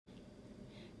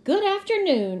Good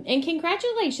afternoon, and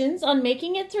congratulations on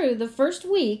making it through the first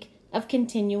week of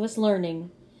continuous learning.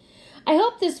 I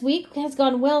hope this week has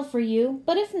gone well for you,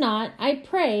 but if not, I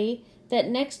pray that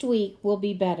next week will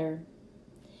be better.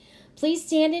 Please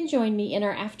stand and join me in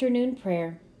our afternoon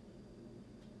prayer.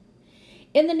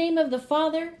 In the name of the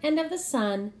Father, and of the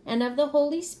Son, and of the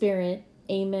Holy Spirit,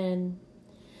 Amen.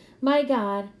 My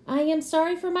God, I am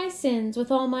sorry for my sins with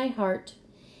all my heart.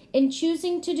 In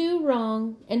choosing to do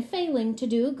wrong and failing to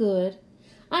do good,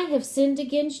 I have sinned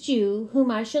against you,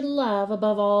 whom I should love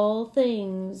above all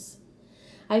things.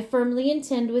 I firmly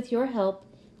intend, with your help,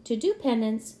 to do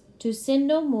penance, to sin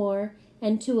no more,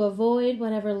 and to avoid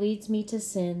whatever leads me to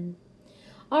sin.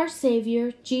 Our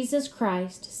Savior, Jesus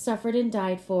Christ, suffered and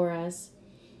died for us.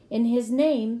 In his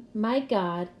name, my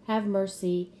God, have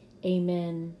mercy.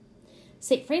 Amen.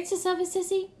 St. Francis of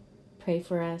Assisi, pray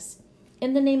for us.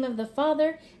 In the name of the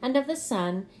Father, and of the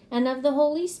Son, and of the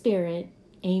Holy Spirit.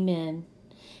 Amen.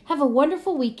 Have a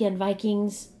wonderful weekend,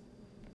 Vikings.